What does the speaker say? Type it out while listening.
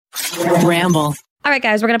Ramble. All right,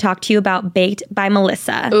 guys, we're going to talk to you about Baked by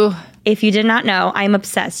Melissa. Ooh. If you did not know, I'm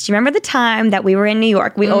obsessed. Do you remember the time that we were in New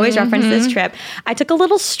York? We always reference this trip. I took a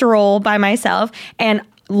little stroll by myself, and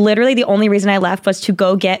literally the only reason I left was to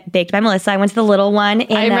go get Baked by Melissa. I went to the little one in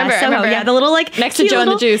Soho. I remember. Yeah, the little like next to Joe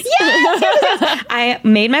and the Juice. Yes. I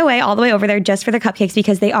made my way all the way over there just for their cupcakes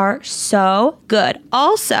because they are so good.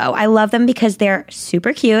 Also, I love them because they're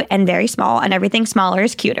super cute and very small, and everything smaller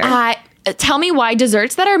is cuter. Tell me why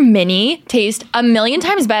desserts that are mini taste a million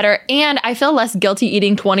times better, and I feel less guilty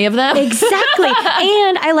eating 20 of them. Exactly.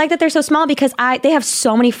 And I like that they're so small because they have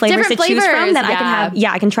so many flavors Different to choose from flavors, that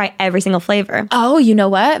I can try every single flavor. Oh, you know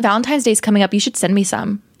what? Valentine's Day's coming up. You should send me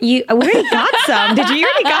some. We already got some. Did you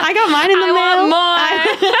already got? I got mine in the mail.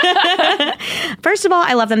 Want more. First of all,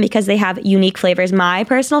 I love them because they have unique flavors. My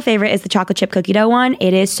personal favorite is the chocolate chip cookie dough one.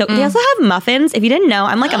 It is so. They also have muffins. If you didn't know,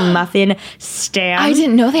 I'm like a muffin stan. I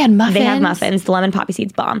didn't know they had muffins. They have muffins. The lemon poppy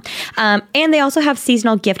seeds bomb. And they also have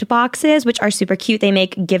seasonal gift boxes, which are super cute. They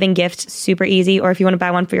make giving gifts super easy. Or if you want to buy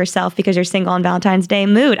one for yourself because you're single on Valentine's Day,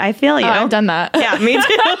 mood. I feel you. Oh, I've done that. Yeah, me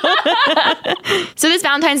too. So this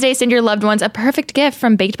Valentine's Day, send your loved ones a perfect gift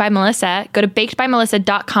from Baked by Melissa. Go to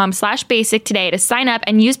bakedbymelissa.com/basic today to sign up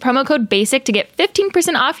and use promo code BASIC to get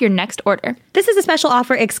 15% off your next order. This is a special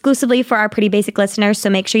offer exclusively for our Pretty Basic listeners, so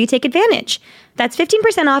make sure you take advantage. That's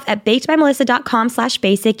 15% off at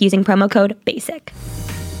bakedbymelissa.com/basic using promo code BASIC.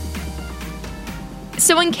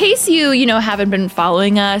 So in case you haven't been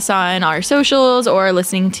following us on our socials or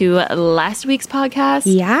listening to last week's podcast.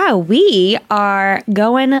 Yeah, we are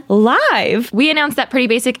going live. We announced that Pretty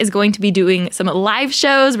Basic is going to be doing some live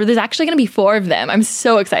shows where there's actually going to be 4 of them. I'm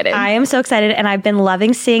so excited. I am so excited, and I've been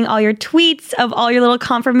loving seeing all your tweets of all your little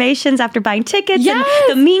confirmations after buying tickets and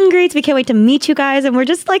the meet and greets. We can't wait to meet you guys, and we're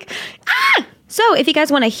just like, ah! So if you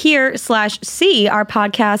guys want to hear/see our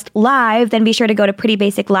podcast live, then be sure to go to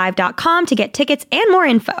prettybasiclive.com to get tickets and more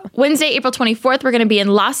info. Wednesday, April 24th, we're going to be in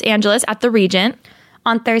Los Angeles at the Regent.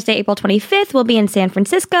 On Thursday, April 25th, we'll be in San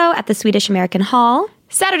Francisco at the Swedish American Hall.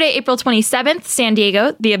 Saturday, April 27th, San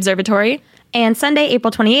Diego, the Observatory. And Sunday, April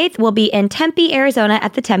 28th, we'll be in Tempe, Arizona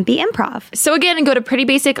at the Tempe Improv. So again, go to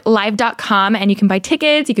prettybasiclive.com and you can buy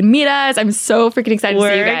tickets. You can meet us. I'm so freaking excited to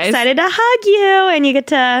see you guys. We're excited to hug you, and you get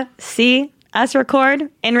to see us record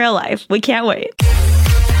in real life. We can't wait.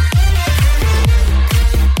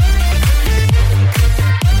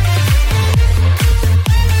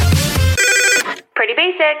 Pretty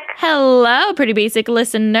Basic. Hello, Pretty Basic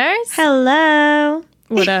listeners. Hello.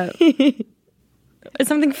 What up? Is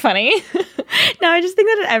something funny? No, I just think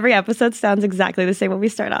that every episode sounds exactly the same when we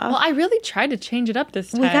start off. Well, I really tried to change it up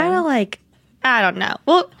this time. We gotta I don't know.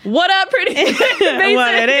 Well, what up, Pretty Basic?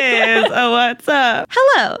 What it is. Oh, what's up?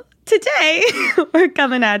 Hello. Today, we're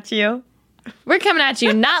coming at you. We're coming at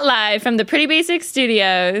you, not live, from the Pretty Basic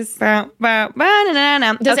Studios. Does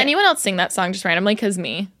anyone else sing that song just randomly? Because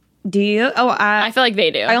me. Do you? Oh, I feel like they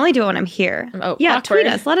do. I only do it when I'm here. Oh, yeah, awkward.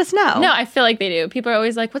 Tweet us. Let us know. No, I feel like they do. People are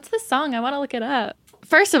always like, what's this song? I want to look it up.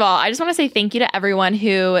 First of all, I just want to say thank you to everyone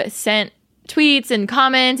who sent tweets and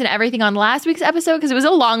comments and everything on last week's episode, because it was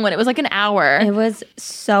a long one. It was like an hour. It was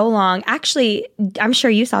so long. Actually, I'm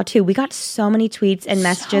sure you saw too. We got so many tweets and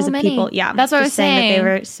messages of people. Yeah, that's what I was saying. That they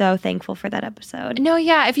were so thankful for that episode. No,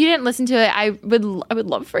 yeah. If you didn't listen to it, I would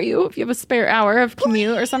love for you if you have a spare hour of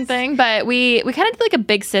commute or something. But we kind of did like a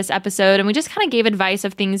big sis episode, and we just kind of gave advice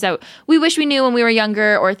of things that we wish we knew when we were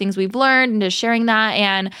younger, or things we've learned, and just sharing that.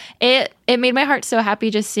 And it made my heart so happy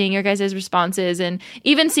just seeing your guys' responses, and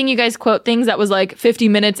even seeing you guys quote things that was like 50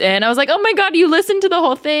 minutes in. I was like, oh my God, you listened to the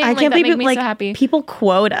whole thing. I can't believe me so happy. People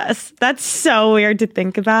quote us. That's so weird to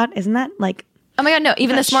think about. Isn't that like... Oh my God, no.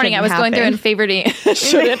 Even this morning I was going through and favoriting...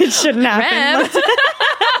 It shouldn't happen.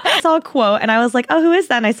 I saw a quote and I was like, oh, who is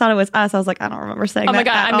that? And I thought it was us. I was like, I don't remember saying that. Oh my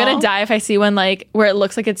God, I'm going to die if I see one like where it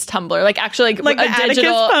looks like it's Tumblr. Like actually like a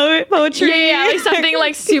digital... poetry. Yeah, like something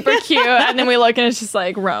like super cute. And then we look and it's just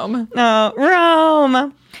like Rome. Oh,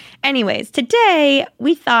 Rome. Anyways, today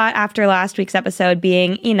we thought, after last week's episode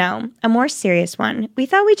being, a more serious one, we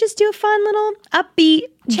thought we'd just do a fun little upbeat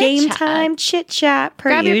game time chit chat.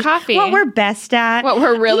 Grab your coffee. What we're best at. What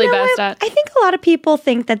we're really best at. I think a lot of people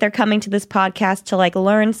think that they're coming to this podcast to like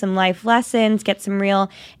learn some life lessons, get some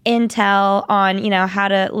real intel on, how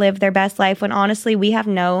to live their best life, when honestly we have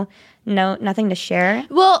nothing to share.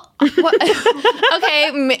 Well, okay. I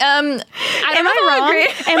don't know if I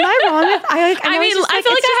agree. Am I wrong? I feel like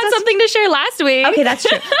I had something to share last week. Okay, that's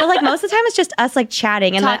true. But like most of the time, it's just us like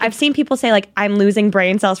chatting, and I've seen people say like, "I'm losing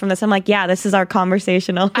brain cells from this." I'm like, "Yeah, this is our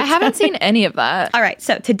conversational." I haven't seen any of that. All right,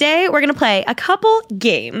 so today we're gonna play a couple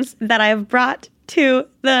games that I've brought to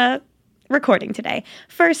the recording today.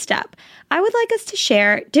 First up, I would like us to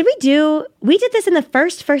share, we did this in the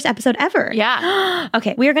first episode ever. Yeah.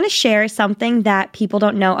 Okay, we are going to share something that people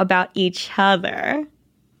don't know about each other.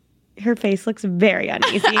 Her face looks very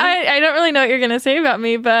uneasy. I don't really know what you're going to say about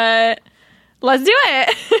me, but let's do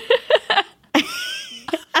it.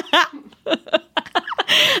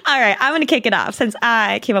 All right, I'm going to kick it off since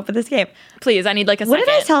I came up with this game. Please, I need like a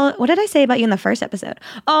second. What did I say about you in the first episode?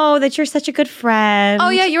 Oh, that you're such a good friend. Oh,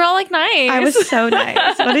 yeah, you're all like nice. I was so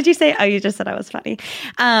nice. What did you say? Oh, you just said I was funny.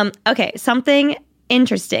 Okay, something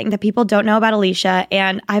interesting that people don't know about Alisha,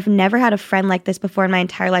 and I've never had a friend like this before in my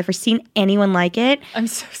entire life or seen anyone like it. I'm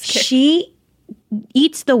so scared. She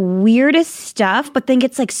eats the weirdest stuff, but then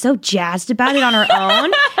gets like so jazzed about it on her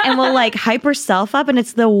own and will like hype herself up, and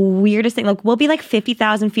it's the weirdest thing. Like we'll be like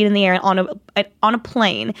 50,000 feet in the air on a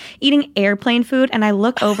plane eating airplane food, and I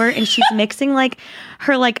look over and she's mixing like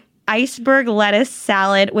her like iceberg lettuce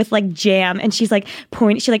salad with like jam, and she's like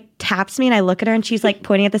she like taps me, and I look at her and she's like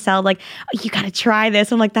pointing at the salad like, oh, you gotta try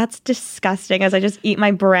this. I'm like, that's disgusting, as I just eat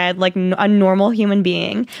my bread like a normal human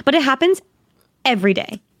being. But it happens every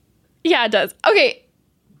day. Yeah, it does. Okay.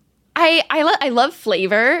 I love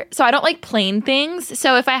flavor, so I don't like plain things.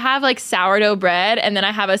 So if I have like sourdough bread and then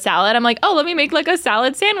I have a salad, I'm like, oh, let me make like a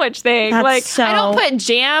salad sandwich thing. That's like so... I don't put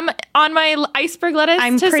jam on my iceberg lettuce.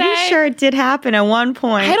 I'm pretty sure it did happen at one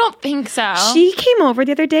point. I don't think so. She came over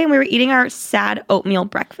the other day and we were eating our sad oatmeal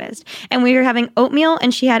breakfast, and we were having oatmeal,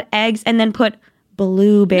 and she had eggs and then put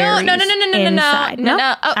blueberries inside. No.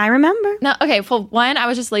 Oh, I remember. No, okay. Well, one, I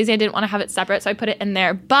was just lazy. I didn't want to have it separate, so I put it in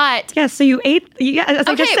there. But yeah, so you ate. Yeah, as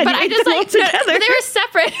I just said, but you I ate just them all like together. they were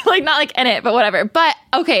separate, like not like in it, but whatever. But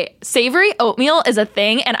okay, savory oatmeal is a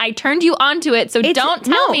thing, and I turned you onto it. So don't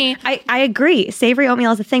tell me. I agree. Savory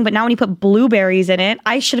oatmeal is a thing, but now when you put blueberries in it,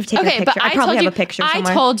 I should have taken a picture. But I probably have a picture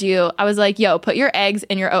somewhere. I told you, I was like, yo, put your eggs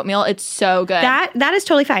in your oatmeal. It's so good. That is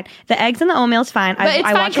totally fine. The eggs and the oatmeal is fine. But it's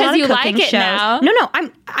I fine watch a lot of you cooking like it shows. now. No,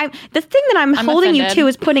 I'm the thing that I'm holding offended. you to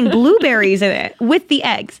is putting blueberries in it with the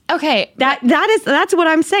eggs. Okay, that's what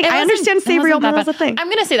I'm saying. I understand savory oatmeal is a thing. I'm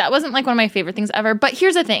gonna say that wasn't like one of my favorite things ever. But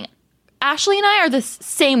here's the thing. Ashley and I are the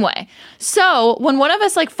same way. So when one of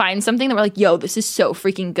us like finds something that we're like, yo, this is so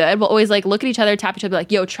freaking good, we'll always like look at each other, tap each other, be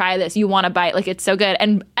like, yo, try this. You want to bite? Like, it's so good.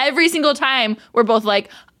 And every single time we're both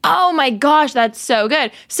like, oh my gosh, that's so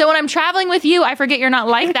good. So when I'm traveling with you, I forget you're not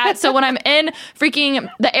like that. So when I'm in freaking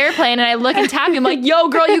the airplane and I look and tap you, I'm like, yo,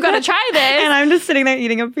 girl, you gotta try this. And I'm just sitting there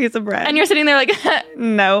eating a piece of bread. And you're sitting there like,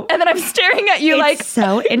 no. And then I'm staring at you like,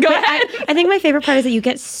 so. Go ahead. I think my favorite part is that you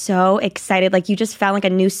get so excited, like you just found like a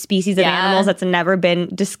new species of animals that's never been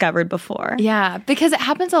discovered before. Yeah, because it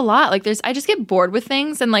happens a lot. Like I just get bored with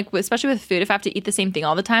things, and like especially with food, if I have to eat the same thing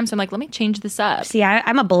all the time, so I'm like, let me change this up. See,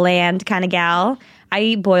 I'm a bland kind of gal. I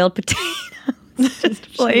eat boiled potatoes.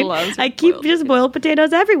 Just plain. I keep just boiled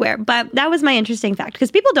potatoes everywhere. But that was my interesting fact,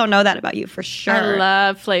 because people don't know that about you for sure. I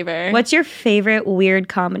love flavor. What's your favorite weird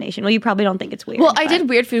combination? Well, you probably don't think it's weird. Well, I did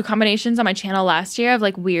weird food combinations on my channel last year of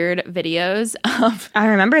like weird videos. I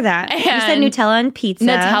remember that. You said Nutella on pizza.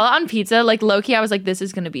 Nutella on pizza. Like low-key, I was like, this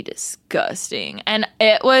is going to be disgusting. And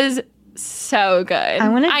it was so good.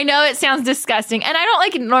 I know it sounds disgusting. And I don't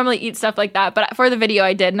like normally eat stuff like that. But for the video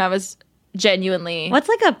I did, and I was genuinely. What's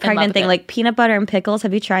like a pregnant thing, like peanut butter and pickles?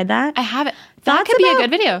 Have you tried that? I haven't. That could be a good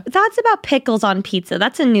video. Thoughts about pickles on pizza.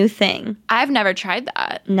 That's a new thing. I've never tried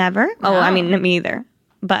that. Never? No. Oh, I mean, me either.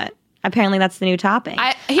 But apparently that's the new topping.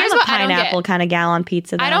 Here's I'm what a pineapple kind of gal on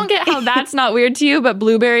pizza, though. I don't get how that's not weird to you, but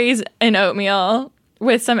blueberries and oatmeal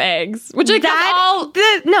with some eggs, which like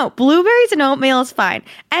no, blueberries and oatmeal is fine.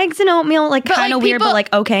 Eggs and oatmeal like kind of weird, but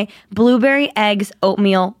like okay, blueberry, eggs,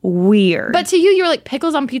 oatmeal, weird. But to you were like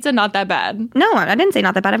pickles on pizza, not that bad. No, I didn't say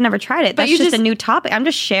not that bad. I've never tried it. That's just a new topic. I'm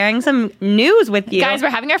just sharing some news with you guys. We're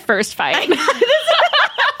having our first fight.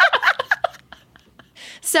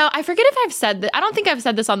 So I forget if I've said that. I don't think I've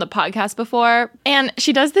said this on the podcast before. And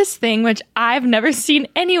she does this thing which I've never seen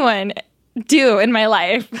anyone do in my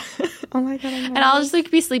life. Oh my God. And I'll just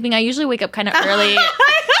like be sleeping. I usually wake up kind of early.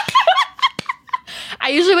 I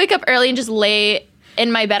usually wake up early and just lay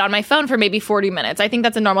in my bed on my phone for maybe 40 minutes. I think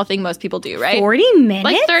that's a normal thing most people do, right? 40 minutes?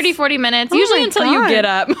 Like 30, 40 minutes. Usually until you get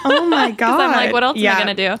up. Oh my God. I'm like, what else am I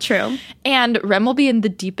going to do? True. And Rem will be in the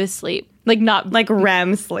deepest sleep. Like not... Like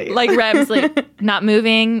REM sleep. Like REM sleep. Not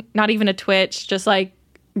moving, not even a twitch, just like...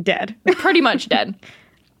 Dead. Pretty much dead.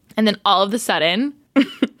 And then all of a sudden...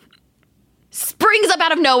 springs up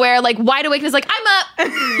out of nowhere, like wide awake, and is like, I'm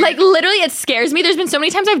up. Like literally, it scares me. There's been so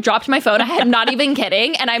many times I've dropped my phone. I'm not even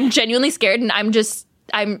kidding, and I'm genuinely scared. And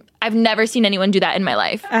I've never seen anyone do that in my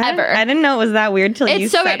life ever. I didn't know it was that weird till you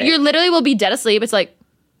said it. You literally will be dead asleep. It's like,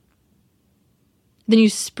 Then you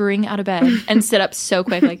spring out of bed and sit up so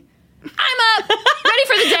quick, like, I'm up, ready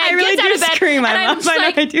for the day. I really Gets out do of bed, scream. and I'm just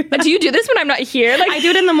like, I do that. do you do this when I'm not here? Like, I do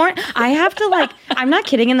it in the morning. I have to like, I'm not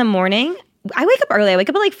kidding, in the morning. I wake up early. I wake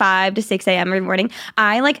up at like 5 to 6 a.m. every morning.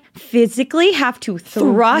 I like physically have to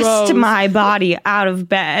thrust my body out of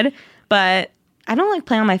bed, but I don't like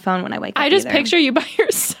play on my phone when I wake up. I just either. picture you by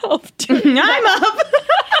yourself. I'm up.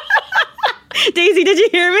 Daisy, did you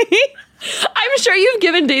hear me? I'm sure you've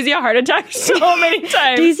given Daisy a heart attack so many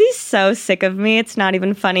times. Daisy's so sick of me. It's not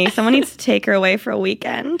even funny. Someone needs to take her away for a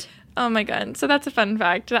weekend. Oh my God. So that's a fun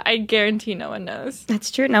fact that I guarantee no one knows.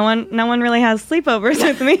 That's true. No one really has sleepovers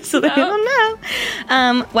with me, so they don't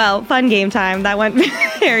know. Well, fun game time. That went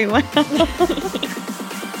very well.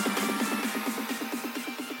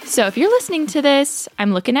 So if you're listening to this,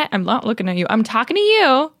 I'm not looking at you. I'm talking to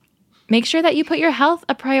you. Make sure that you put your health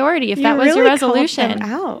a priority if that was your resolution. Them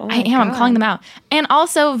out. Oh I am. God. I'm calling them out. And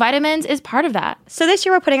also, vitamins is part of that. So this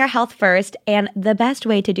year we're putting our health first, and the best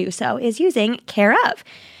way to do so is using Care Of.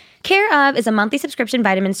 Care Of is a monthly subscription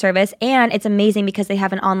vitamin service, and it's amazing because they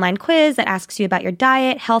have an online quiz that asks you about your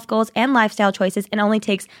diet, health goals, and lifestyle choices, and only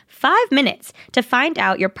takes 5 minutes to find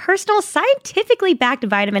out your personal, scientifically backed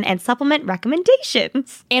vitamin and supplement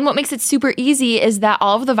recommendations. And what makes it super easy is that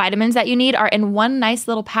all of the vitamins that you need are in one nice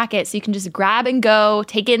little packet, so you can just grab and go,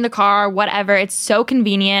 take it in the car, whatever. It's so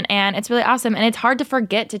convenient, and it's really awesome, and it's hard to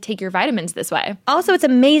forget to take your vitamins this way. Also, it's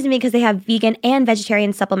amazing because they have vegan and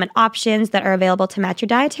vegetarian supplement options that are available to match your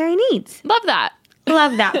dietary needs. Love that.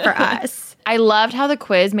 Love that for us. I loved how the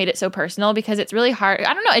quiz made it so personal because it's really hard.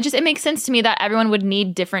 I don't know. It makes sense to me that everyone would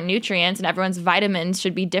need different nutrients and everyone's vitamins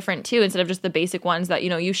should be different too, instead of just the basic ones that,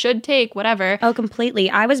 you should take, whatever. Oh, completely.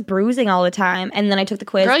 I was bruising all the time, and then I took the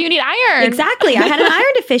quiz. Girl, you need iron. Exactly. I had an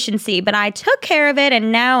iron deficiency, but I took care of it,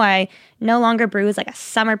 and now I no longer bruise like a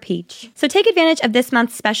summer peach. So take advantage of this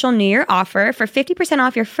month's special New Year offer. For 50%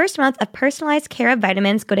 off your first month of personalized Care Of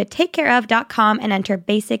vitamins, go to takecareof.com and enter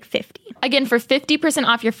BASIC50. Again, for 50%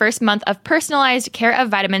 off your first month of personalized Care Of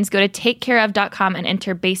vitamins, go to takecareof.com and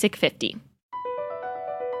enter BASIC50.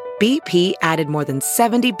 BP added more than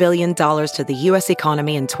 $70 billion to the U.S.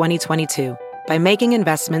 economy in 2022 by making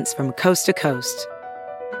investments from coast to coast.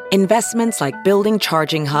 Investments like building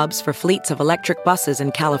charging hubs for fleets of electric buses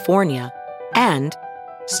in California and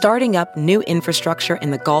starting up new infrastructure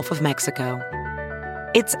in the Gulf of Mexico.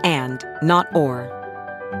 It's and, not or.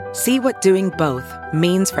 See what doing both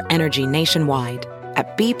means for energy nationwide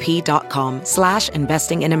at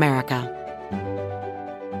bp.com/investing in America.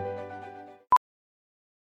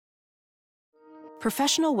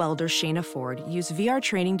 Professional welder Shayna Ford used VR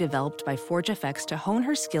training developed by ForgeFX to hone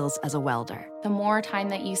her skills as a welder. The more time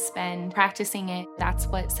that you spend practicing it, that's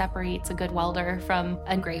what separates a good welder from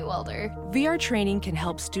a great welder. VR training can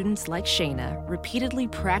help students like Shayna repeatedly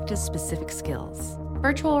practice specific skills.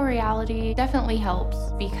 Virtual reality definitely helps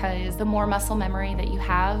because the more muscle memory that you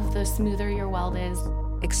have, the smoother your weld is.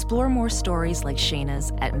 Explore more stories like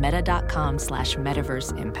Shayna's at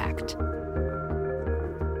meta.com/metaverseimpact.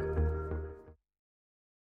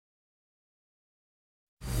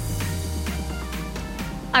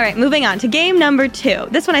 All right, moving on to game number 2.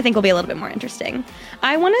 This one I think will be a little bit more interesting.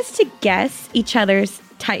 I want us to guess each other's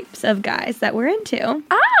types of guys that we're into.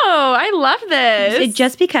 Oh, I love this.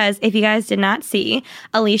 Just because, if you guys did not see,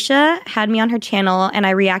 Alisha had me on her channel and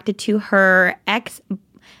I reacted to her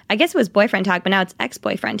I guess it was boyfriend tag, but now it's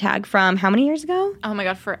ex-boyfriend tag from how many years ago? Oh my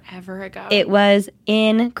God, forever ago. It was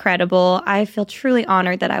incredible. I feel truly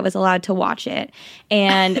honored that I was allowed to watch it.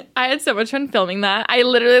 And I had so much fun filming that. I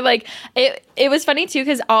literally it was funny too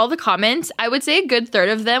because all the comments, I would say a good third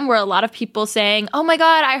of them were a lot of people saying, oh my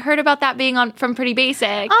God, I heard about that being on from Pretty Basic.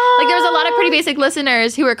 Like there was a lot of Pretty Basic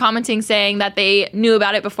listeners who were commenting saying that they knew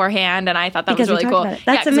about it beforehand, and I thought that was really cool.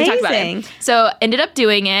 That's amazing. So ended up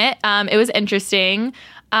doing it. It was interesting.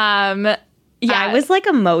 I was like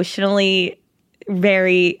emotionally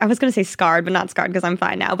I was going to say scarred, but not scarred because I'm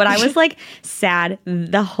fine now. But I was like sad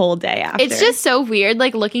the whole day after. It's just so weird,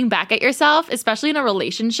 like looking back at yourself, especially in a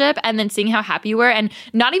relationship, and then seeing how happy you were. And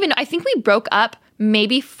I think we broke up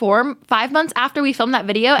maybe 4-5 months after we filmed that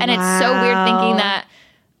video. And It's so weird thinking that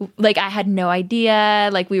like I had no idea,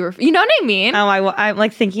 like we were, you know what I mean? Oh, I'm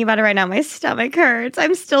like thinking about it right now. My stomach hurts.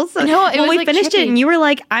 I'm still so. No, when we finished it and you were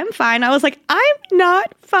like, "I'm fine," I was like, "I'm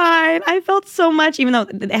not fine." I felt so much, even though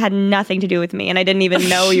it had nothing to do with me, and I didn't even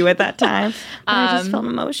know you at that time. I just felt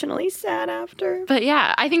emotionally sad after. But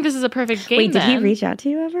yeah, I think this is a perfect game. Wait, did he reach out to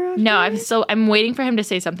you ever? After? No, I'm waiting for him to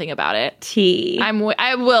say something about it.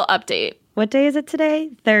 I will update. What day is it today?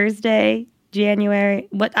 Thursday. January.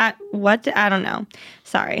 What? I don't know.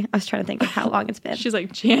 Sorry. I was trying to think of how long it's been. She's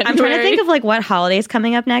like, January. I'm trying to think of like what holiday's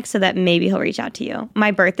coming up next so that maybe he'll reach out to you.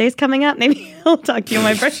 My birthday's coming up. Maybe he'll talk to you on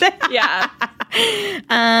my birthday. Yeah.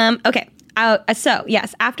 Okay. So,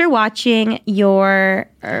 yes, after watching your...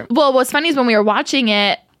 Well, what's funny is when we were watching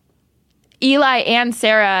it, Eli and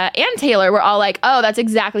Sarah and Taylor were all like, oh, that's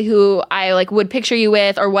exactly who I like would picture you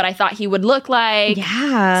with or what I thought he would look like.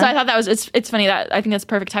 Yeah. So I thought that was, it's funny that I think that's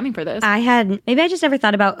perfect timing for this. Maybe I just never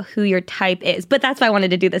thought about who your type is, but that's why I wanted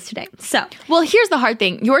to do this today. So. Well, here's the hard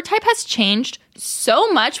thing. Your type has changed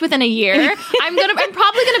so much within a year. I'm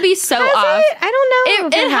probably gonna be so off. I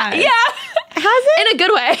don't know. It has. Yeah. Has it? In a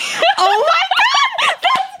good way. Oh my God.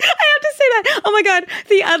 I have to say that. Oh my God.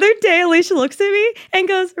 The other day, Alisha looks at me and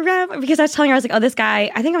goes, Rem, because I was telling her, I was like, oh, this guy,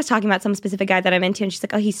 I think I was talking about some specific guy that I'm into. And she's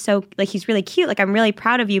like, oh, he's so, like, he's really cute. Like, I'm really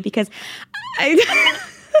proud of you because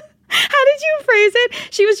how did you phrase it?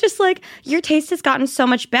 She was just like, your taste has gotten so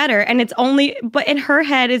much better. And it's only, but in her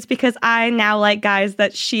head, it's because I now like guys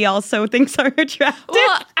that she also thinks are attractive.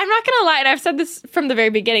 Well, I'm not going to lie. And I've said this from the very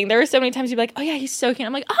beginning. There were so many times you'd be like, oh yeah, he's so cute.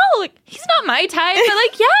 I'm like, oh, like, he's not my type. But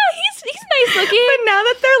like, yeah, he's nice looking. But now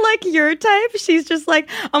that they're like your type, she's just like,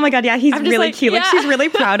 oh my God, yeah, he's really like, cute. Yeah. Like she's really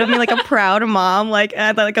proud of me, like a proud mom, like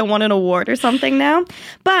I won an award or something now.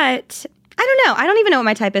 But I don't know. I don't even know what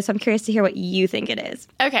my type is, so I'm curious to hear what you think it is.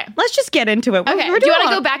 Okay. Let's just get into it. Okay. Do you want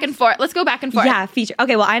to go back and forth? Let's go back and forth. Yeah, feature.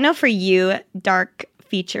 Okay, well, I know for you, dark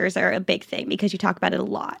features are a big thing because you talk about it a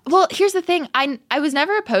lot. Well, here's the thing. I was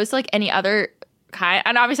never opposed to like any other kind.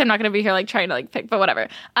 And obviously I'm not going to be here like trying to like pick, but whatever.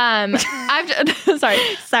 Sorry,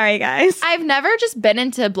 guys. I've never just been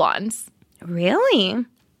into blondes. Really?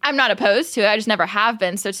 I'm not opposed to it. I just never have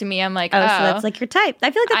been. So to me, I'm like, oh. So that's like your type. I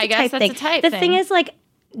feel like that's a type thing. A type the thing. thing is like,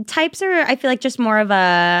 types are, I feel like, just more of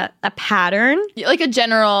a pattern. Like a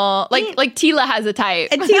general, like Tila has a type.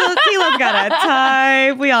 And Tila's got a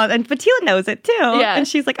type. But Tila knows it too. Yeah. And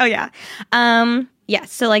she's like, oh yeah. Yeah,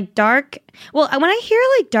 so like dark, well, when I hear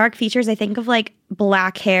like dark features, I think of like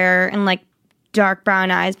black hair and like dark brown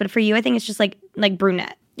eyes. But for you, I think it's just like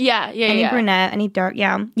brunette. Yeah. Any brunette, any dark,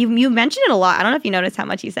 yeah. You mention it a lot. I don't know if you notice how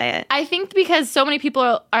much you say it. I think because so many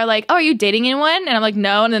people are like, oh, are you dating anyone? And I'm like,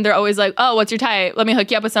 no. And then they're always like, oh, what's your type? Let me hook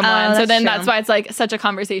you up with someone. So then that's why it's like such a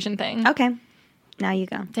conversation thing. Okay. Now you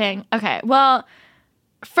go. Dang. Okay. Well,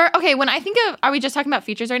 when I think of, are we just talking about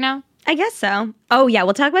features right now? I guess so. Oh, yeah.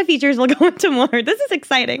 We'll talk about features. We'll go into more. This is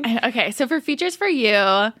exciting. Okay. So for features for you,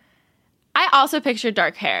 I also picture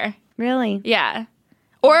dark hair. Really? Yeah.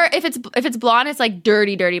 Or if it's blonde, it's like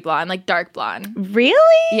dirty blonde, like dark blonde.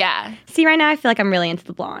 Really? Yeah. See, right now I feel like I'm really into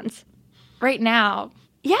the blondes. Right now.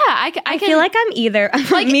 Yeah, I feel like I'm either,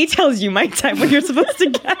 like, me tells you my type when you're supposed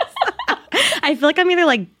to guess. I feel like I'm either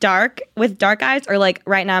like dark with dark eyes or like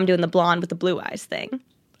right now I'm doing the blonde with the blue eyes thing.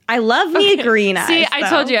 I love me a green eyes. See, I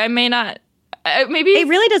told you, I may not. Maybe it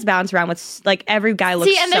really does bounce around with like every guy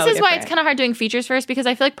looks. See, and this is why it's kind of hard doing features first because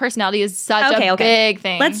I feel like personality is such a big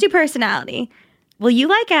thing. Let's do personality. Well, you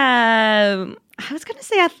like I was going to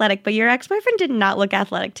say athletic, but your ex-boyfriend did not look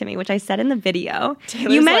athletic to me, which I said in the video.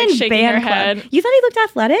 Taylor's you met like in shaking band her head. Club. You thought he looked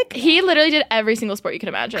athletic? He literally did every single sport you could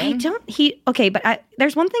imagine.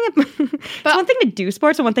 There's one thing, one thing to do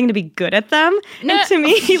sports and one thing to be good at them. And to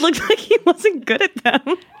me, he looked like he wasn't good at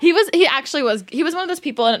them. He actually was. He was one of those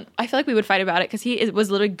people, and I feel like we would fight about it because he was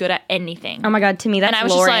literally good at anything. Oh my God, to me, that's Lauren.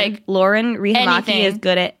 Just like, Lauren Rihamaki is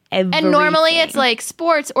good at everything. And normally it's like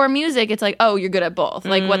sports or music. It's like, oh, you're good at both.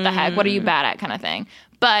 Like, what the heck? What are you bad at kind of thing.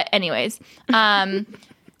 But anyways, I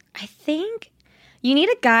think you need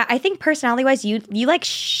a guy. I think personality-wise, you like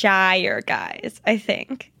shyer guys, I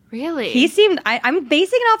think. Really? He seemed, I'm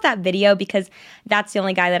basing it off that video because that's the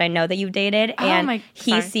only guy that I know that you've dated. And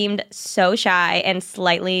he seemed so shy and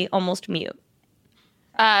slightly almost mute.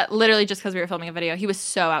 Literally just because we were filming a video. He was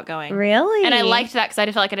so outgoing. Really? And I liked that because I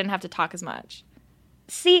felt like I didn't have to talk as much.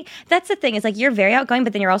 See, that's the thing. It's like you're very outgoing,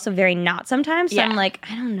 but then you're also very not sometimes. So I'm like,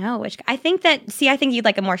 I don't know which. I think you'd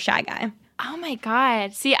like a more shy guy. Oh my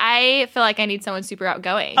God. See, I feel like I need someone super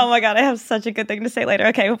outgoing. Oh my God, I have such a good thing to say later.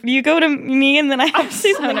 Okay, you go to me and then I have to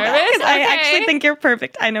say so nervous. Okay. I actually think you're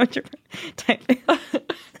perfect. I know what you're typing.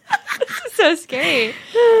 This is so scary.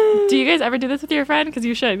 Do you guys ever do this with your friend? Because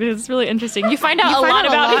you should. Because it's really interesting. You find out a lot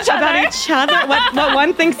about each other. What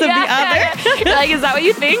one thinks of the other. Yeah. You're like, is that what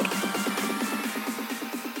you think?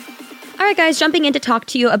 All right, guys, jumping in to talk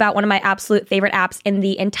to you about one of my absolute favorite apps in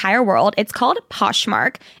the entire world. It's called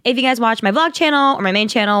Poshmark. If you guys watch my vlog channel or my main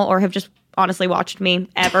channel or have just honestly watched me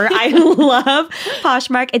ever. I love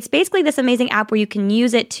Poshmark. It's basically this amazing app where you can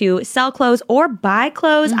use it to sell clothes or buy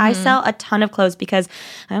clothes. I sell a ton of clothes because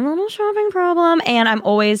I have a little shopping problem and I'm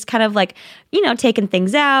always kind of like, taking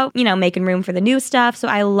things out, making room for the new stuff. So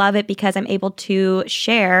I love it because I'm able to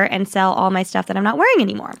share and sell all my stuff that I'm not wearing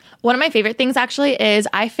anymore. One of my favorite things actually is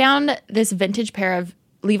I found this vintage pair of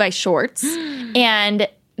Levi shorts and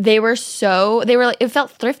it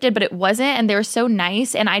felt thrifted, but it wasn't. And they were so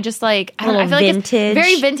nice. And I just I feel like it's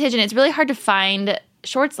very vintage and it's really hard to find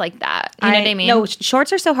shorts like that. You know what I mean? No,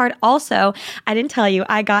 shorts are so hard. Also, I didn't tell you,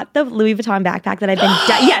 I got the Louis Vuitton backpack that I've been...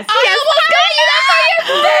 yes. I almost got you that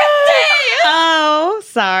for your birthday! Oh,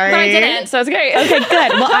 sorry. But I didn't, so it's great. Okay, good.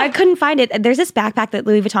 Well, I couldn't find it. There's this backpack that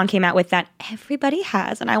Louis Vuitton came out with that everybody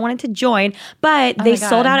has, and I wanted to join, but they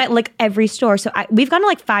sold out at like every store. So we've gone to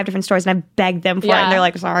like 5 different stores, and I've begged them for it, and they're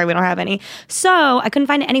like, sorry, we don't have any. So I couldn't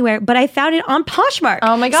find it anywhere, but I found it on Poshmark.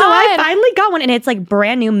 Oh my God. So I finally got one, and it's like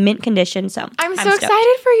brand new, mint condition. So I'm so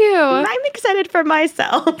excited for you. I'm excited for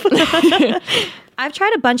myself. I've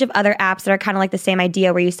tried a bunch of other apps that are kind of like the same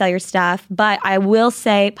idea where you sell your stuff, but I will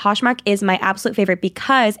say Poshmark is my absolute favorite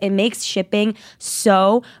because it makes shipping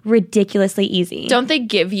so ridiculously easy. Don't they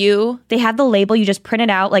give you? They have the label, you just print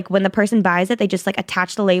it out. Like when the person buys it, they just like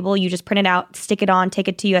attach the label, you just print it out, stick it on, take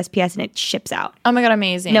it to USPS, and it ships out. Oh my God,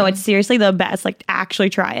 amazing. No, it's seriously the best. Like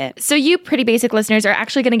actually try it. So you Pretty Basic listeners are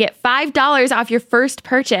actually going to get $5 off your first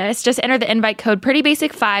purchase. Just enter the invite code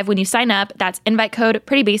PrettyBasic5 when you sign up. That's invite code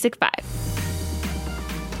PrettyBasic5.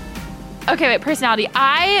 Okay, wait, personality.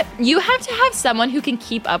 You have to have someone who can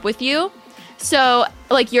keep up with you. So,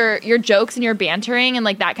 like, your jokes and your bantering and,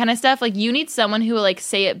 like, that kind of stuff, like, you need someone who will, like,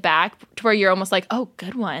 say it back to where you're almost like, oh,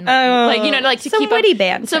 good one. Like, like, to some keep witty up.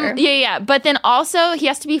 banter. Yeah. But then also, he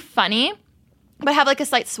has to be funny, but have, like, a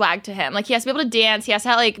slight swag to him. Like, he has to be able to dance. He has to,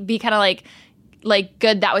 like, be kind of, like,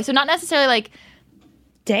 good that way. So not necessarily, like...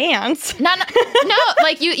 Dance? No,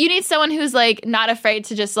 like, you need someone who's, like, not afraid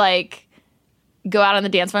to just, like... go out on the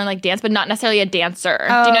dance floor and like dance, but not necessarily a dancer. Do you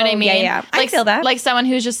know what I mean? Yeah. Like, I feel that. Like someone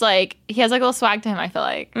who's just like, he has like a little swag to him, I feel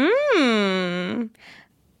like.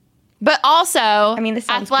 But also, I mean, this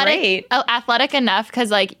sounds great. Athletic enough because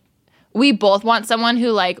like we both want someone who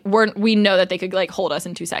like we know that they could like hold us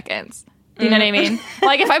in 2 seconds. Do you know what I mean?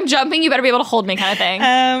 Like if I'm jumping, you better be able to hold me, kind of thing.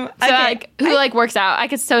 So okay. like who like works out? I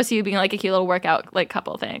could so see you being like a cute little workout like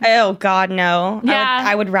couple thing. Oh God, no. Yeah,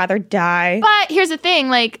 I would rather die. But here's the thing,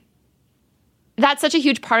 like. That's such a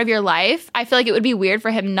huge part of your life. I feel like it would be weird for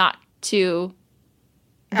him not to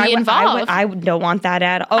be involved. I don't want that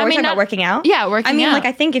at all. Oh, we're talking about working out? Yeah, working out. I mean, like,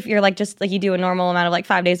 I think if you're like just like you do a normal amount of like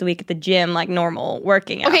 5 days a week at the gym, like normal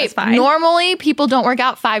working out is fine. Normally people don't work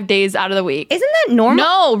out 5 days out of the week. Isn't that normal?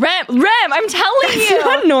 No, Rem, I'm telling you. It's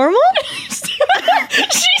not normal?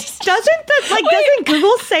 Doesn't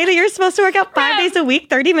Google say that you're supposed to work out 5 days a week,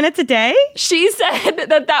 30 minutes a day? She said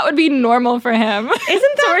that would be normal for him. Isn't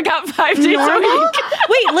that to work out 5 days normal? a week?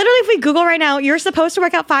 Wait, literally, if we Google right now, you're supposed to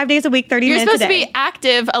work out 5 days a week, 30 minutes a day. You're supposed to be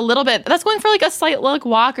active a little bit. That's going for like a slight like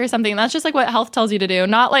walk or something. That's just like what health tells you to do.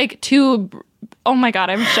 Not like too. Oh my God,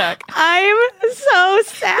 I'm shook. I'm so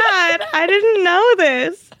sad. I didn't know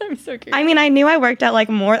this. I'm so curious. I mean, I knew I worked out like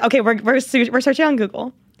more. Okay, we're searching on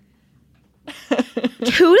Google. 2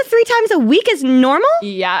 to 3 times a week is normal?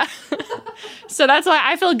 Yeah. So that's why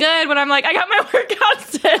I feel good when I'm like, I got my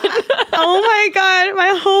workouts in. Oh my God,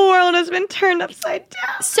 my whole world has been turned upside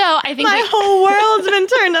down. So I think my whole world's been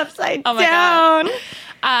turned upside down. God.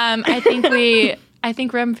 I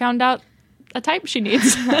think Rem found out a type she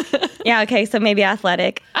needs. Yeah, okay, so maybe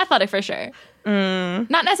athletic. Athletic for sure.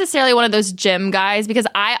 Not necessarily one of those gym guys, because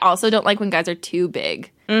I also don't like when guys are too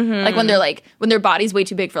big. Like when their body's way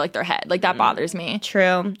too big for like their head. Like that bothers me.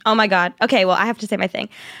 True. Oh my God. Okay, well, I have to say my thing.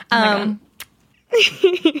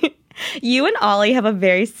 You and Ollie have a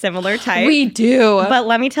very similar type. We do. But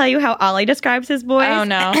let me tell you how Ollie describes his boys. Oh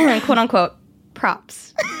no. Quote unquote.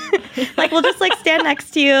 Props. Like we'll just like stand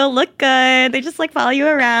next to you, look good. They just like follow you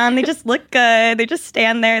around. They just look good. They just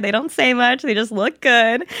stand there. They don't say much. They just look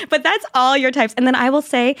good. But that's all your types. And then I will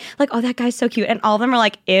say like, oh, that guy's so cute. And all of them are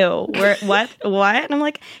like, ew, what? And I'm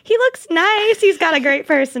like, he looks nice. He's got a great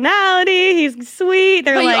personality. He's sweet.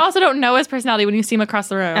 They're but like, you also don't know his personality when you see him across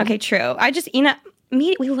the room. Okay, true. I just,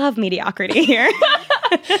 we love mediocrity here.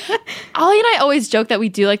 Ollie and I always joke that we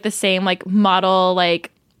do like the same like model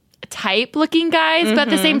like type looking guys, but at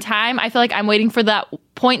the same time I feel like I'm waiting for that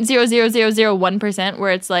 0.00001%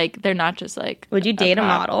 where it's like they're not just like. Would you date a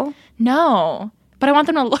model? No, but I want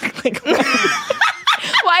them to look like one.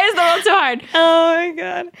 Why is the world so hard? Oh my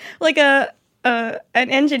God, like an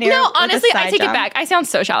engineer. No, honestly, I take it back. I sound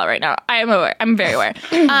so shallow right now. I am aware. I'm very aware.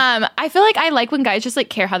 I feel like I like when guys just like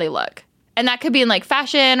care how they look. And that could be in like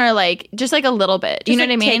fashion or like just like a little bit. You know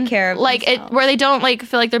what I mean? Take care of like themselves. where they don't like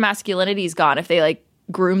feel like their masculinity is gone if they like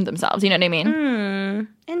groom themselves. You know what I mean?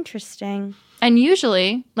 Interesting. And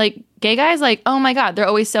usually, like, gay guys, like, oh my God, they're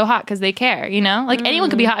always so hot because they care, you know? Like,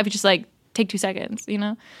 anyone could be hot if you just, like, take 2 seconds, you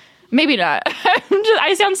know? Maybe not.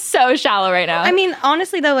 I sound so shallow right now. I mean,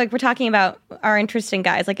 honestly, though, like, we're talking about our interest in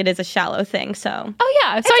guys. Like, it is a shallow thing, so. Oh,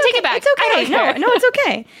 yeah. So I take it back. It's okay. I don't care. No, it's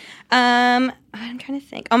okay. I'm trying to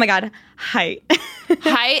think. Oh, my God. Height.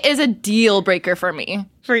 Height is a deal breaker for me.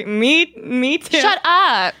 For me too. Shut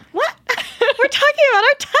up. What? We're talking about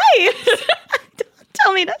our types. Don't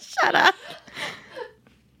tell me to shut up.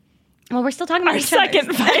 Well, we're still talking about Our each other's.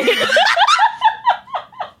 second fight. This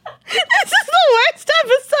is the worst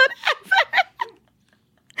episode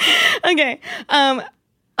ever. Okay.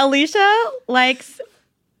 Alicia likes.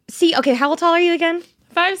 See, okay, how tall are you again?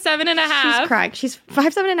 5'7.5". She's crying. She's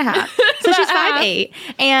 5'7.5". So she's 5'8".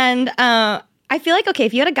 And I feel like, okay,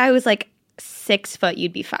 if you had a guy who was like 6 foot,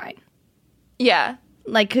 you'd be fine. Yeah.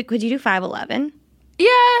 Like, could you do 5'11"?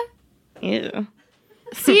 Yeah. Ew.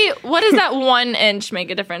 See, what does that 1 inch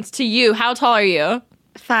make a difference to you? How tall are you?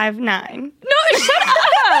 5'9". No, shut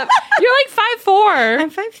up. You're like 5'4".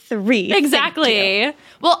 I'm 5'3". Exactly.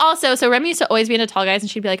 Well, also, so Remi used to always be into tall guys,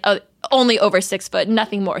 and she'd be like, "Oh, only over 6 foot,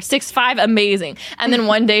 nothing more. 6'5", amazing." And then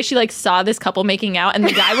one day she like saw this couple making out, and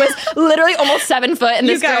the guy was literally almost 7 foot, and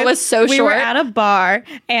this girl was so we short. We were at a bar,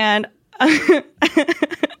 and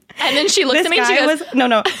and then she looks at me and she goes,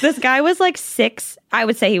 no. This guy was like 6. I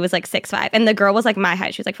would say he was like 6'5", and the girl was like my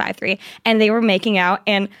height. She was like 5'3", and they were making out,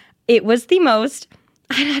 and it was the most.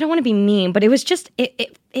 I don't want to be mean, but it was just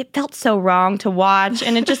it felt so wrong to watch,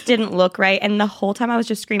 and it just didn't look right. And the whole time I was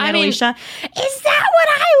just screaming at Alisha, "Is that what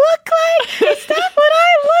I look like? Is that what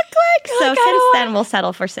I look like?" So Like, since then, we'll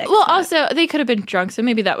settle for 6. well, also they could have been drunk, so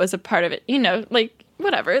maybe that was a part of it. You know, like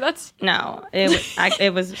whatever. That's no, it was. I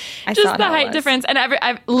just saw the how it height was. difference. And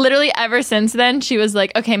I've literally ever since then, she was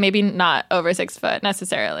like, okay, maybe not over 6 foot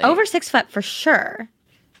necessarily. Over 6 foot for sure,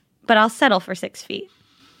 but I'll settle for 6 feet.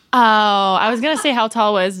 Oh, I was gonna say how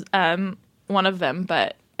tall was one of them,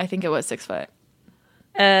 but I think it was 6 foot.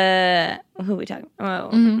 Who are we talking?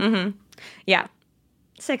 Oh, yeah,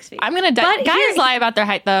 6 feet. I'm gonna die. Guys lie about their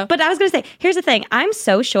height though. But I was gonna say, here's the thing: I'm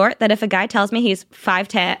so short that if a guy tells me he's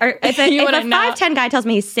 5'10", or if a 5'10" guy tells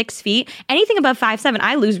me he's 6 feet, anything above 5'7",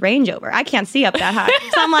 I lose range over. I can't see up that high,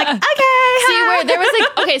 so I'm like, okay. See where there was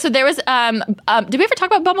like okay, so there was did we ever talk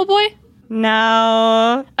about Bumble Boy?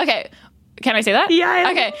 No. Okay. Can I say that? Yeah.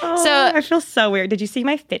 Okay. Oh, So I feel so weird. Did you see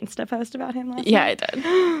my Finsta post about him last yeah, night?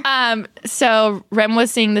 I did. So Rem was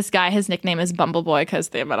seeing this guy. His nickname is Bumble Boy because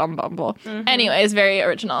they met on Bumble. Anyways, very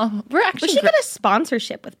original. We're actually. We should get a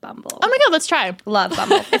sponsorship with Bumble. Oh my God, let's try. Love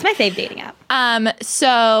Bumble. It's my fave dating app.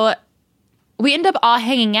 So we ended up all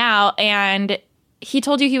hanging out, and he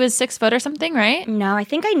told you he was 6 foot or something, right? No, I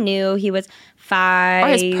think I knew he was 5. Or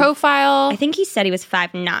his profile. I think he said he was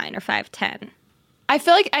 5'9" or 5'10". I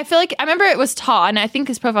feel like I remember it was tall, and I think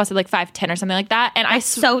his profile said like 5'10" or something like that. And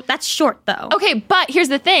So that's short though. okay, but here's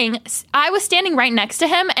the thing: I was standing right next to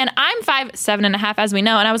him, and I'm 5'7.5", as we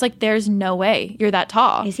know, and I was like, "There's no way you're that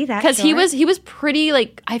tall." Is he that Because he short? was pretty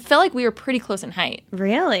like I felt like we were pretty close in height.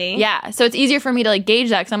 Really? Yeah, so it's easier for me to like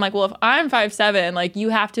gauge that because I'm like, well, if I'm 5'7", like you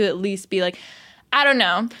have to at least be like. I don't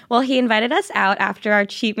know. Well, he invited us out after our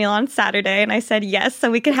cheat meal on Saturday, and I said yes,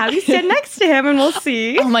 so we could have you stand next to him, and we'll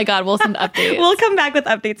see. Oh my God, we'll send updates. We'll come back with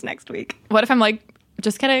updates next week. What if I'm like,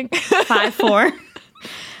 just kidding? 5'4". Oh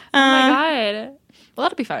my God. Well,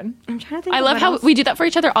 that'll be fun. I'm trying to think. I love how we do that for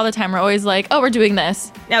each other all the time. We're always like, oh, we're doing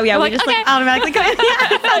this. Oh yeah, We're we like, just okay. like automatically go.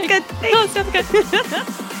 Yeah, sounds good. Thanks. Sounds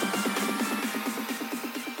good.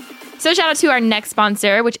 So shout out to our next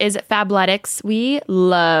sponsor, which is Fabletics. We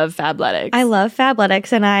love Fabletics. I love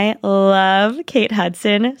Fabletics, and I love Kate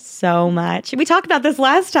Hudson so much. We talked about this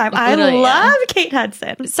last time. Literally, I love Kate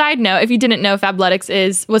Hudson. Side note, if you didn't know,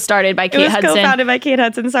 Fabletics was started by Kate It was Hudson. co-founded by Kate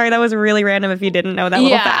Hudson. Sorry, that was really random if you didn't know that little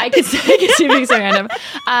Yeah, fact. I could see being so random.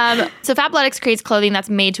 So Fabletics creates clothing that's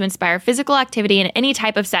made to inspire physical activity in any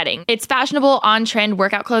type of setting. It's fashionable, on-trend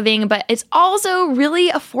workout clothing, but it's also really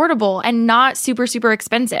affordable and not super, super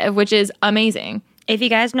expensive, which is amazing. If you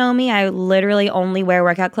guys know me, I literally only wear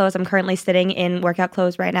workout clothes. I'm currently sitting in workout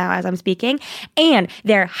clothes right now as I'm speaking. And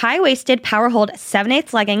their high-waisted Power Hold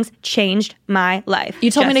 7/8 leggings changed my life.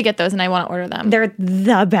 You told me to get those, and I want to order them. They're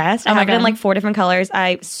the best. I my have it in God. like 4 different colors.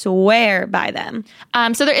 I swear by them.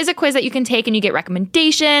 So there is a quiz that you can take, and you get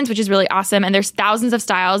recommendations, which is really awesome. And there's thousands of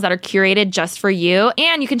styles that are curated just for you.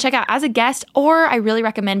 And you can check out as a guest, or I really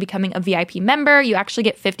recommend becoming a VIP member. You actually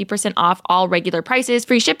get 50% off all regular prices,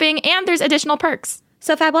 free shipping, and there's additional perks.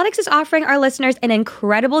 So Fabletics is offering our listeners an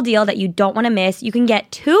incredible deal that you don't want to miss. You can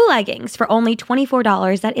get 2 leggings for only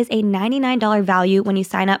 $24. That is a $99 value when you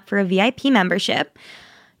sign up for a VIP membership.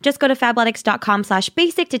 Just go to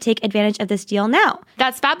fabletics.com/basic to take advantage of this deal now.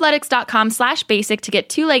 That's fabletics.com/basic to get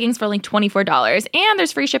 2 leggings for only $24. And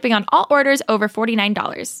there's free shipping on all orders over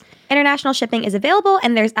 $49. International shipping is available,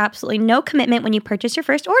 and there's absolutely no commitment when you purchase your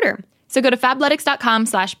first order. So go to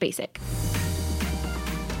fabletics.com/basic.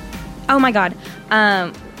 Oh my God.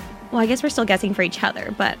 Well, I guess we're still guessing for each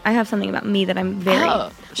other, but I have something about me that I'm very...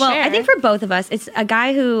 Oh, well, share. I think for both of us, it's a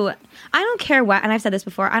guy who... I don't care what, and I've said this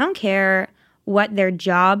before, I don't care what their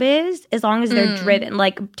job is as long as they're driven,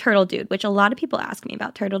 like Turtle Dude, which a lot of people ask me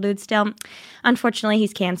about Turtle Dude still. Unfortunately,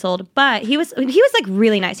 he's canceled, but he was like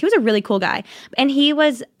really nice. He was a really cool guy, and he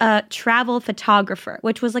was a travel photographer,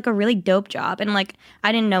 which was like a really dope job, and like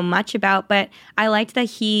I didn't know much about, but I liked that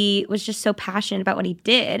he was just so passionate about what he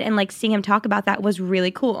did, and like seeing him talk about that was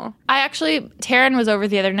really cool. Taryn was over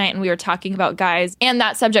the other night and we were talking about guys, and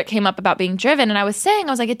that subject came up about being driven, and I was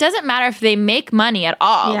like, it doesn't matter if they make money at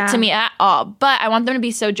all, to me at all, but I want them to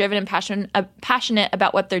be so driven and passionate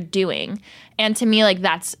about what they're doing. And to me, like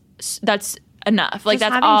that's enough. Like just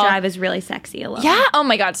that's having all. Drive is really sexy alone. Yeah. Oh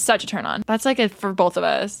my God, such a turn on. That's like for both of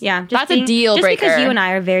us. Yeah, that's a deal breaker. Just because you and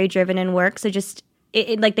I are very driven in work, so just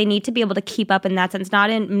like they need to be able to keep up in that sense.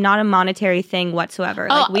 Not a monetary thing whatsoever.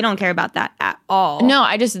 Like we don't care about that at all. No,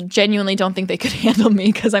 I just genuinely don't think they could handle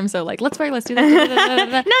me because I'm so like, let's do this. No,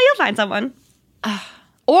 you'll find someone.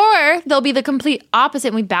 Or they'll be the complete opposite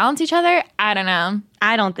and we balance each other. I don't know.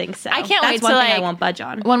 I don't think so. I can't wait That's one to thing like, I won't budge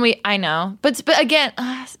on. I know. But again,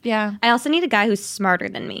 yeah. I also need a guy who's smarter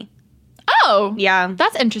than me. Oh. Yeah.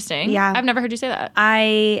 That's interesting. Yeah. I've never heard you say that.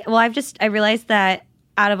 I realized that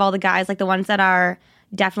out of all the guys, like the ones that are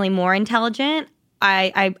definitely more intelligent,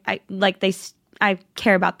 I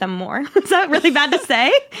care about them more. Is that really bad to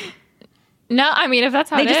say? No, I mean, if that's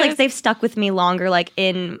how they've stuck with me longer, like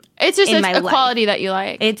it's just a quality that you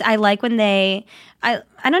like. I like when I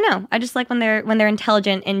don't know. I just like when they're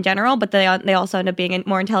intelligent in general, but they also end up being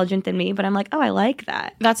more intelligent than me. But I'm like, oh, I like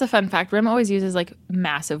that. That's a fun fact. Rem always uses like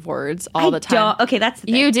massive words all the time. Okay, that's the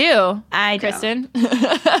thing. You do. I do. Kristen.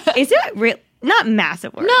 Is it real? Not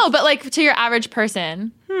massive words. No, but like to your average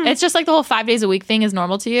person, it's just like the whole 5 days a week thing is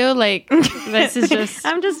normal to you. Like this is just.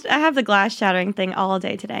 I have the glass shattering thing all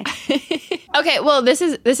day today. Okay, well this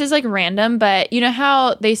is like random, but you know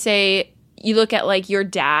how they say you look at like your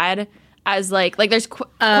dad as like there's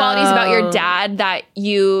qualities about your dad that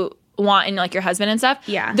you want in like your husband and stuff.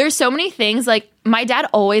 Yeah. There's so many things. Like my dad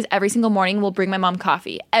always every single morning will bring my mom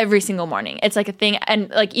coffee. Every single morning. It's like a thing. And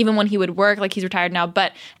like even when he would work, like he's retired now,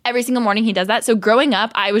 but every single morning he does that. So growing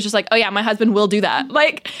up, I was just like, oh yeah, my husband will do that.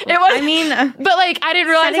 Like it was. I mean, but like I didn't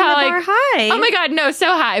realize how the bar high. Oh my God, no, so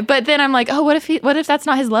high. But then I'm like, oh, what if that's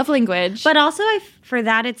not his love language? But also for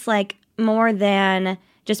that, it's like more than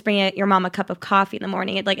just bring your mom a cup of coffee in the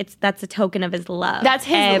morning. That's a token of his love. That's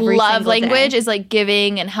his love language is like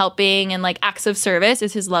giving and helping and like acts of service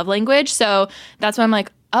is his love language. So that's why I'm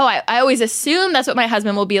like, oh, I always assume that's what my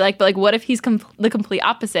husband will be like. But like, what if he's the complete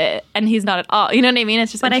opposite and he's not at all? You know what I mean?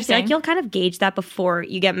 It's just. But I feel like you'll kind of gauge that before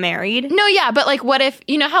you get married. No, yeah, but like, what if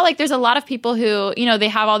you know how like there's a lot of people who they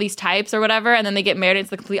have all these types or whatever, and then they get married and it's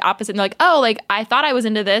the complete opposite. And they're like, oh, like I thought I was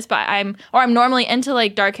into this, but I'm normally into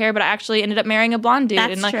like dark hair, but I actually ended up marrying a blonde dude.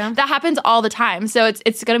 That's and like true. That happens all the time. So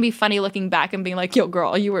it's gonna be funny looking back and being like, yo,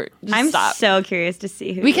 girl, you were. Stop. So curious to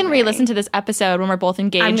see who we can re-listen to this episode when we're both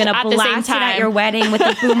engaged. I'm gonna at blast the same time. it at your wedding with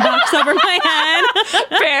the boombox over my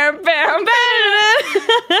head. Bam, bam, bam.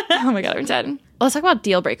 Oh my God, I'm dead. Let's talk about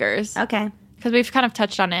deal breakers. Okay. Because we've kind of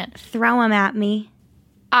touched on it. Throw them at me.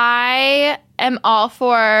 I am all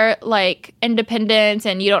for like independence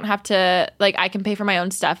and you don't have to like I can pay for my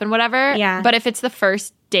own stuff and whatever. Yeah. But if it's the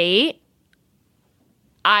first date,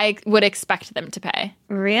 I would expect them to pay.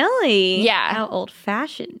 Really? Yeah. How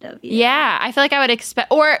old-fashioned of you. Yeah. I feel like I would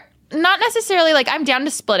expect or not necessarily like I'm down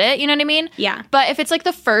to split it, you know what I mean? Yeah. But if it's like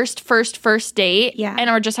the first date, yeah, and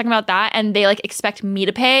we're just talking about that, and they like expect me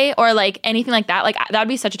to pay or like anything like that, like that would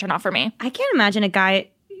be such a turn off for me. I can't imagine a guy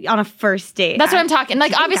on a first date. That's what I'm talking.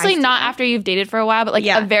 Like obviously not after you've dated for a while, but like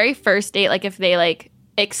a very first date, like if they like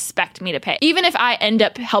expect me to pay. Even if I end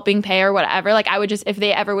up helping pay or whatever, like I would just, if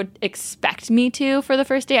they ever would expect me to for the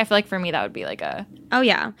first date, I feel like for me that would be like a... Oh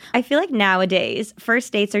yeah. I feel like nowadays,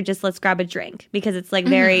 first dates are just let's grab a drink because it's like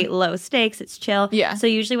very low stakes, it's chill. Yeah. So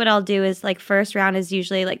usually what I'll do is like first round is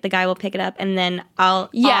usually like the guy will pick it up and then I'll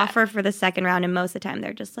offer for the second round and most of the time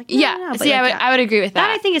they're just like, no. But See, like, I would agree with that.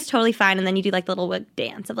 That I think is totally fine and then you do like the little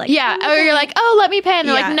dance of like... Yeah, or you're like, oh, let me pay. And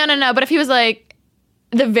they're like, no. But if he was like,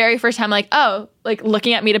 the very first time, like, oh, like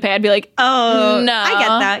looking at me to pay, I'd be like, Oh, no. I get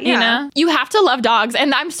that. Yeah. You know? You have to love dogs.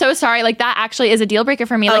 And I'm so sorry. Like, that actually is a deal breaker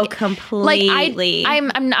for me. Oh, Like, completely.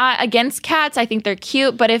 Like, I'm not against cats. I think they're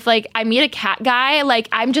cute. But if, like, I meet a cat guy, like,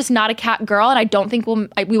 I'm just not a cat girl. And I don't think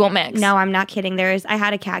we won't mix. No, I'm not kidding. I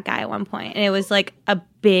had a cat guy at one point, and it was like a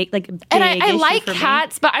big And I issue like for me.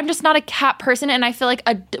 cats, but I'm just not a cat person. And I feel like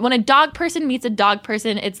when a dog person meets a dog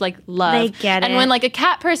person, it's like love. They get and it. when like a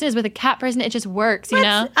cat person is with a cat person, it just works, you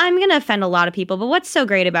know? I'm gonna offend a lot of people, but what's so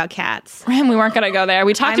great about cats? We weren't going to go there.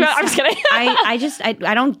 We talked about I'm just kidding.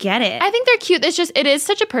 I don't get it. I think they're cute. It is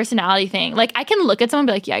such a personality thing. Like, I can look at someone and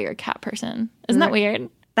be like, yeah, you're a cat person. Isn't that weird?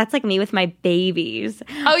 That's like me with my babies.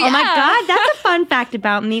 Oh, yeah. Oh my God, that's a fun fact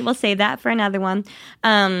about me. We'll save that for another one.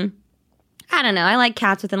 I don't know. I like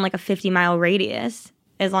cats within like a 50-mile radius,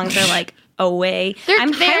 as long as they're like away.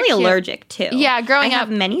 I'm they're highly cute. allergic too. Yeah, growing I up- have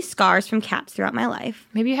many scars from cats throughout my life.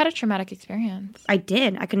 Maybe you had a traumatic experience. I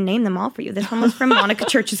did. I could name them all for you. This one was from Monica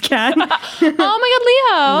Church's cat. Oh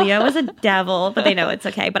my God, Leo. Leo was a devil, but they know it's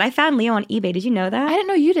okay. But I found Leo on eBay. Did you know that? I didn't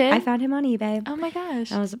know you did. I found him on eBay. Oh my gosh.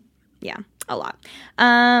 That was, yeah, a lot.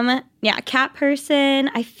 Yeah, cat person.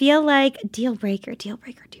 I feel like deal breaker.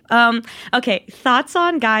 Okay, thoughts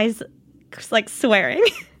on guys like swearing?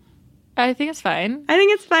 I think it's fine. I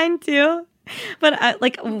think it's fine too, but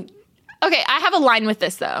Okay, I have a line with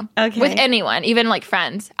this though. Okay. With anyone, even like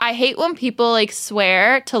friends. I hate when people like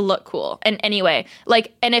swear to look cool in any way.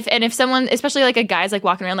 Like, and if someone, especially like a guy's like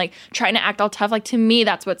walking around like trying to act all tough, like to me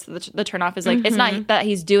that's what's the turn off is like it's not that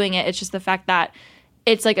he's doing it, it's just the fact that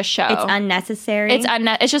it's like a show. it's unnecessary.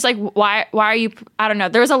 It's just like why are you? I don't know.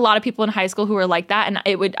 There was a lot of people in high school who were like that, and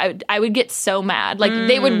I would get so mad. Like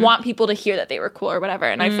they would want people to hear that they were cool or whatever.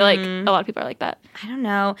 And I feel like a lot of people are like that. I don't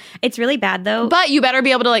know. It's really bad though. But you better be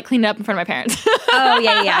able to like clean it up in front of my parents. Oh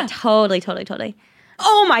yeah, totally.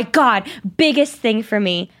 Oh my God, biggest thing for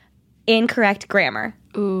me, incorrect grammar.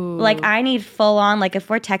 Ooh. Like I need full on, like if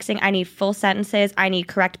we're texting, I need full sentences. I need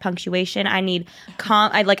correct punctuation. I need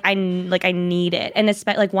I need it. And it's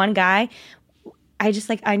like one guy,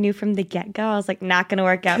 I knew from the get-go, I was like not going to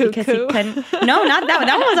work out because he couldn't. No, not that one.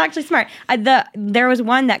 That one was actually smart. There was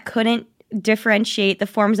one that couldn't differentiate the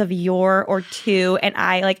forms of your or to, and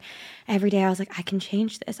every day I was like, I can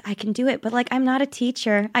change this. I can do it. But like, I'm not a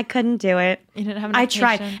teacher. I couldn't do it. You didn't have enough I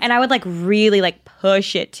tried. patience. And I would like really like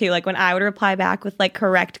push it too. Like when I would reply back with like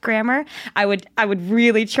correct grammar, I would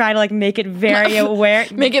really try to like make it very aware.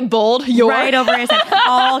 Make it bold. Right over his head.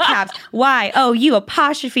 All caps. Y-O-U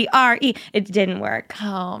apostrophe R-E. It didn't work.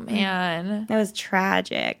 Oh man. That was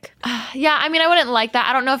tragic. Yeah, I mean I wouldn't like that.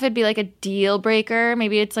 I don't know if it'd be like a deal breaker.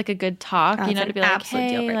 Maybe it's like a good talk, Oh, you know, it's to be an like, absolute hey,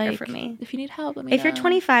 deal breaker like, for me. if you need help, let me If know. you're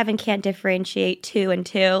 25 and can't differentiate two and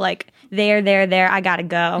two, like there, I gotta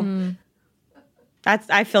go.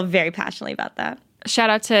 I feel very passionately about that. Shout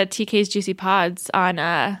out to TK's Juicy Pods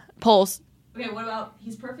on polls. Okay, what about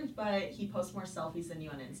he's perfect, but he posts more selfies than you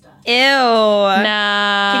on Insta? Ew.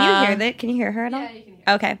 Nah. Can you hear that? Can you hear her at all? Yeah, you can hear.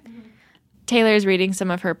 Okay. Taylor's reading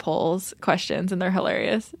some of her polls questions and they're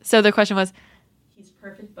hilarious. So the question was, He's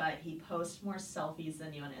perfect, but he posts more selfies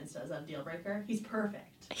than you on Insta. Is that a deal breaker? He's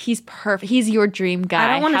perfect. he's perfect. He's your dream guy. I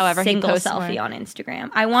don't want however a single he posts selfie more. on Instagram.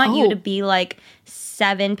 I want you to be like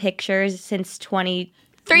 7 pictures since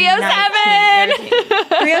 307.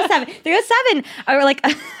 307. Or like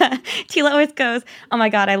Tila always goes, oh my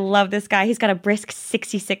God, I love this guy. He's got a brisk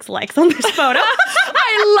 66 likes on this photo.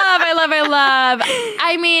 I love.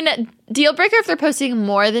 I mean, deal breaker if they're posting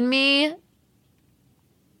more than me.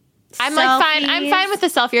 I'm like fine. I'm fine with the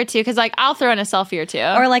selfie or two because like I'll throw in a selfie or two.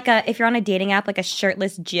 Or like if you're on a dating app, like a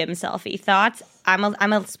shirtless gym selfie. Thoughts? I'm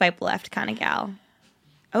a swipe left kind of gal.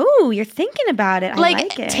 Oh, you're thinking about it. I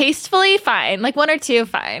like it. Tastefully, fine. Like 1 or 2,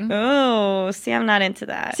 fine. Oh, see, I'm not into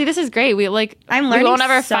that. See, this is great. We I'm we learning won't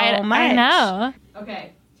ever so fight. much. I know.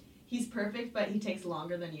 Okay, he's perfect, but he takes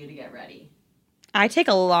longer than you to get ready. I take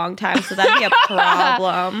a long time, so that'd be a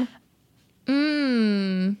problem.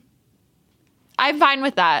 I'm fine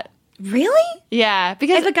with that. Really? Yeah,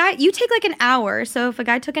 because If a guy, you take like an hour. So if a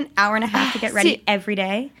guy took an hour and a half to get ready See- every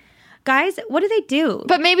day, guys, what do they do?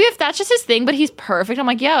 but maybe if that's just his thing, but he's perfect. I'm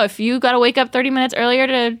like, yeah, if you got to wake up 30 minutes earlier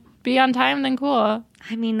to be on time, then cool.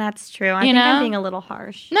 I mean, that's true. I You think I'm know? being a little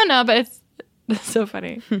harsh. No, but it's so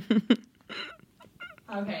funny.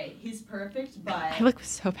 Okay, he's perfect, but I look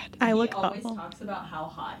so bad. I he look always awful. talks about how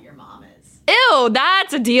hot your mom is. Ew,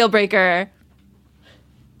 that's a deal breaker.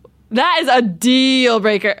 That is a deal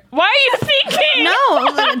breaker. Why are you thinking?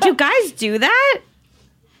 No, do guys do that?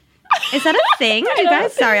 Is that a thing? Do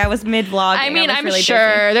guys? Sorry, I was mid-vlog. I mean, was I'm really sure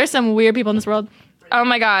busy. there's some weird people in this world. Oh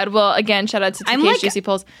my God. Well, again, shout out to I'm TK's like- Juicy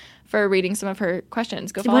Polls. for reading some of her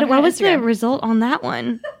questions. Go follow What her on was the Instagram. result on that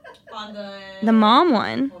one? On The mom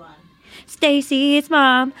one. Hold on. Stacy's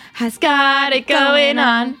mom has got it going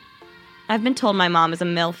on. I've been told my mom is a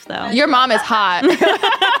MILF, though. Your mom is hot.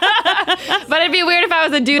 But it'd be weird if I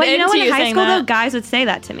was a dude But you know, into in you high saying school, though, that. guys would say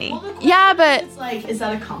that to me. Well, the question Yeah, but- is, like, is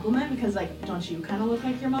that a compliment? Because, like, don't you kind of look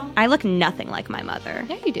like your mom? I look nothing like my mother.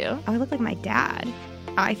 Yeah, you do. I look like my dad,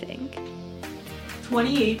 I think.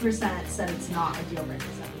 28% said it's not a deal breaker.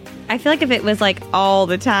 I feel like if it was like all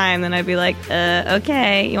the time, then I'd be like,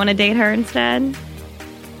 okay, you want to date her instead?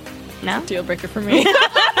 No? Deal breaker for me.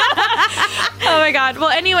 Oh my God. Well,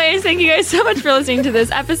 anyways, thank you guys so much for listening to this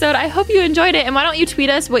episode. I hope you enjoyed it. And why don't you tweet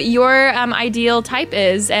us what your ideal type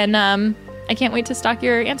is? And I can't wait to stalk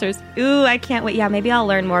your answers. Ooh, I can't wait. Yeah, maybe I'll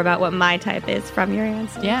learn more about what my type is from your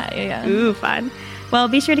answer. Yeah. Ooh, fun. Well,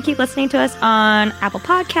 be sure to keep listening to us on Apple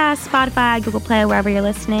Podcasts, Spotify, Google Play, wherever you're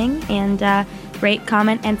listening. And rate,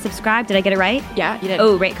 comment, and subscribe. Did I get it right? Yeah, you did.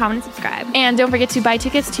 Oh, rate, comment, and subscribe. And don't forget to buy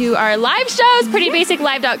tickets to our live shows,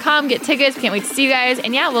 prettybasiclive.com. Get tickets. Can't wait to see you guys.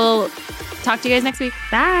 And yeah, we'll talk to you guys next week.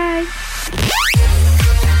 Bye.